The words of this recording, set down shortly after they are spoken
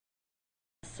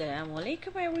Assalamu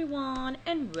alaikum everyone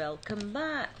and welcome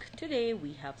back. Today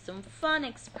we have some fun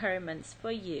experiments for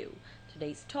you.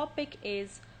 Today's topic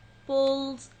is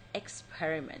Pull's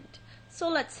experiment. So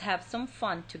let's have some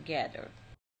fun together.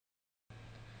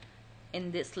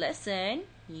 In this lesson,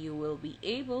 you will be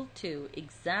able to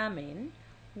examine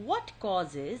what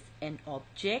causes an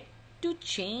object to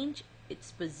change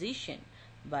its position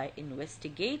by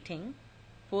investigating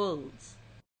pulls.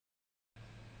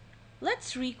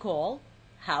 Let's recall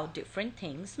how different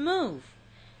things move.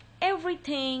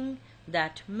 Everything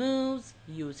that moves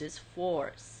uses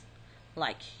force,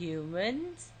 like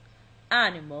humans,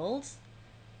 animals,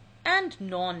 and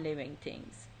non-living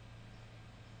things.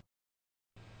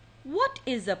 What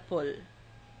is a pull?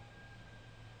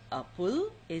 A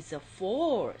pull is a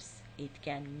force. It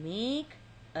can make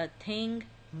a thing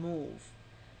move.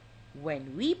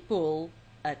 When we pull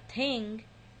a thing,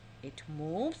 it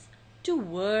moves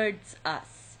towards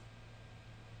us.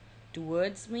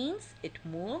 Towards means it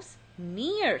moves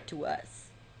near to us.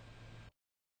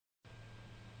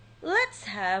 Let's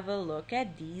have a look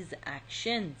at these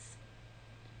actions.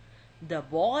 The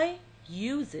boy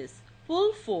uses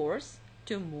pull force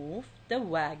to move the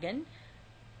wagon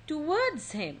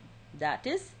towards him, that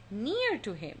is near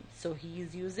to him. So he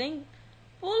is using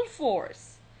pull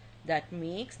force that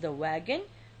makes the wagon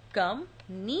come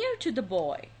near to the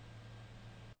boy.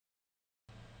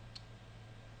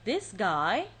 This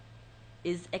guy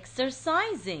is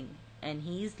exercising and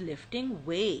he is lifting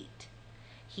weight.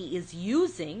 He is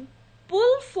using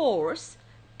pull force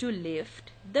to lift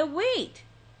the weight.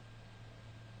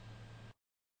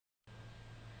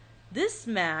 This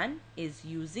man is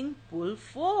using pull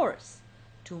force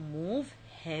to move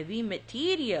heavy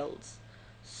materials.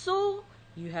 So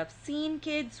you have seen,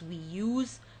 kids, we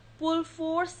use pull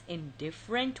force in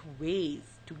different ways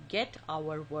to get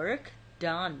our work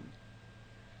done.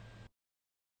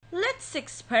 Let's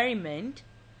experiment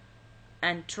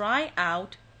and try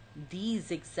out these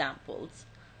examples.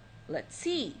 Let's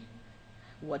see,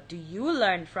 what do you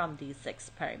learn from these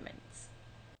experiments?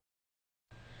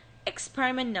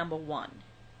 Experiment number 1.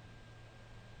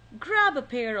 Grab a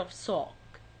pair of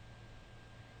socks.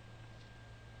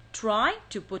 Try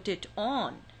to put it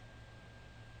on.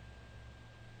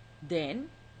 Then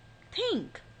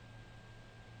think.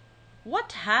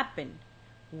 What happened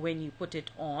when you put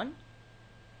it on?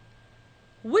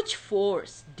 Which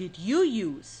force did you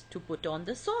use to put on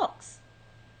the socks?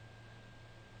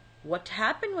 What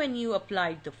happened when you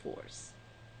applied the force?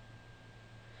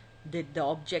 Did the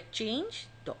object change?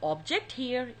 The object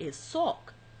here is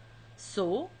sock.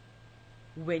 So,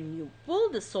 when you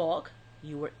pull the sock,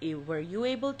 were you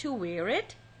able to wear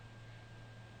it?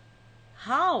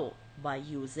 How? By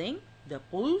using the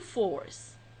pull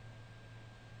force.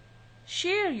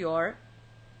 Share your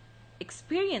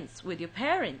experience with your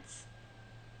parents.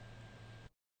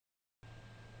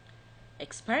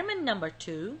 Experiment number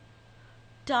 2,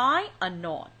 tie a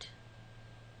knot.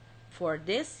 For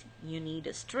this, you need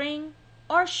a string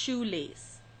or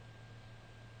shoelace.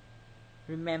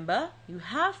 Remember, you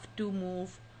have to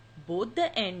move both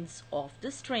the ends of the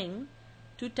string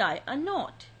to tie a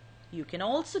knot. You can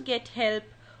also get help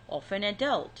of an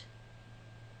adult.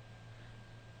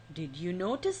 Did you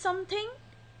notice something?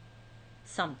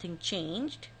 Something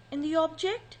changed in the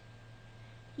object?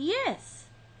 Yes.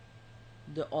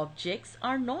 The objects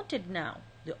are knotted now.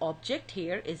 The object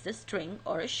here is the string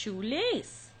or a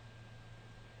shoelace.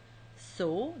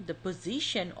 So, the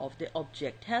position of the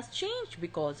object has changed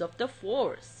because of the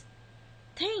force.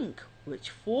 Think, which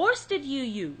force did you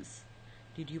use?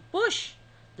 Did you push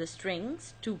the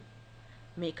strings to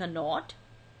make a knot,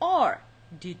 or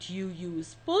did you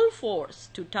use pull force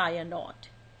to tie a knot?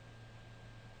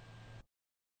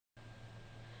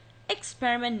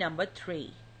 Experiment number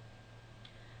 3.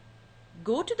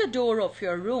 Go to the door of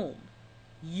your room.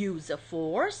 Use a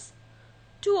force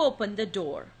to open the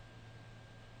door.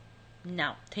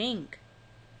 Now think.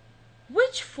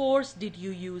 Which force did you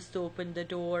use to open the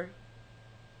door?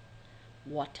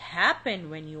 What happened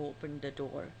when you opened the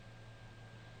door?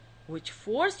 Which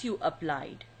force you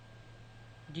applied?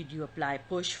 Did you apply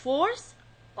push force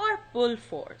or pull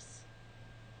force?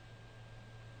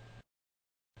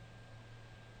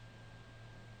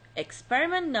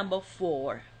 Experiment number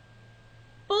 4.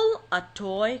 Pull a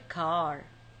toy car.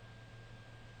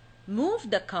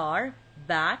 Move the car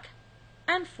back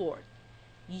and forth.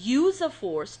 Use a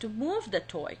force to move the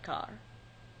toy car.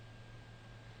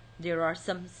 There are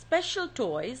some special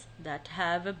toys that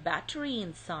have a battery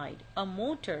inside, a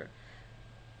motor.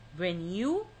 When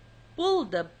you pull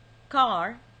the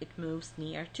car, it moves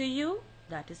near to you,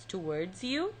 that is towards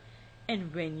you,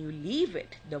 and when you leave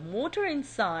it, the motor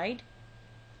inside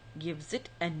gives it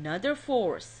another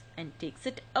force and takes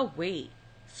it away.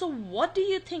 So what do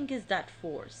you think is that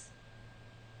force?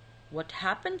 What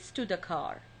happens to the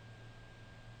car?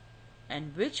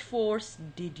 And which force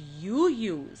did you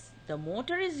use? The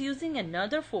motor is using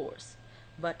another force.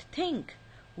 But think,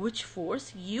 which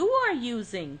force you are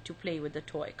using to play with the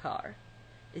toy car?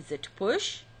 Is it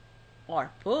push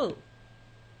or pull?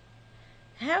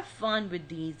 Have fun with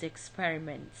these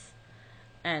experiments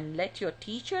and let your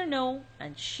teacher know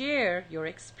and share your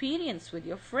experience with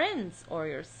your friends or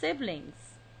your siblings.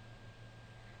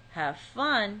 Have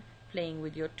fun playing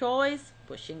with your toys,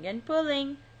 pushing and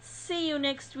pulling. See you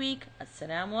next week.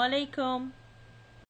 Assalamu alaikum.